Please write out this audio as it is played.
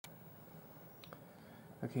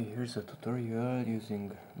Okay, here's a tutorial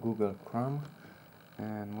using Google Chrome,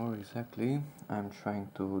 and more exactly I'm trying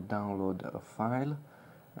to download a file.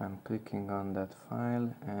 I'm clicking on that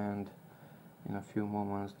file and in a few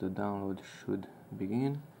moments the download should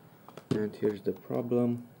begin. And here's the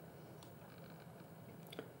problem.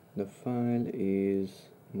 The file is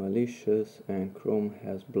malicious and Chrome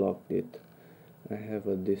has blocked it. I have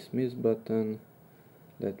a dismiss button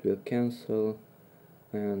that will cancel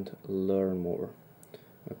and learn more.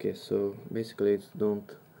 Okay, so basically it's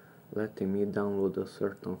don't letting me download a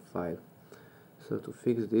certain file. So to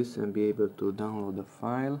fix this and be able to download the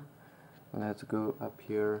file, let's go up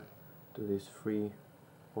here to these three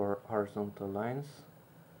or horizontal lines.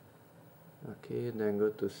 Okay, then go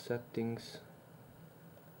to settings,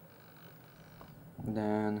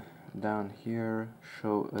 then down here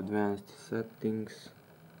show advanced settings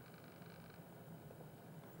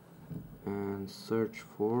and search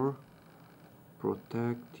for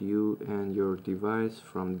protect you and your device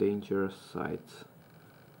from dangerous sites.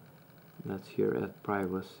 That's here at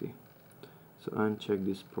privacy. So uncheck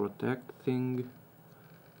this protect thing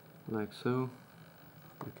like so.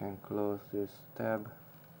 You can close this tab.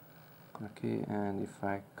 Okay, and if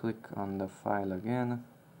I click on the file again,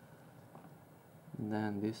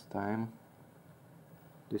 then this time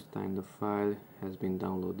the file has been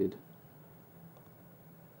downloaded.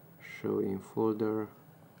 Show in folder,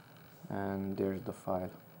 and there's the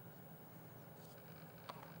file.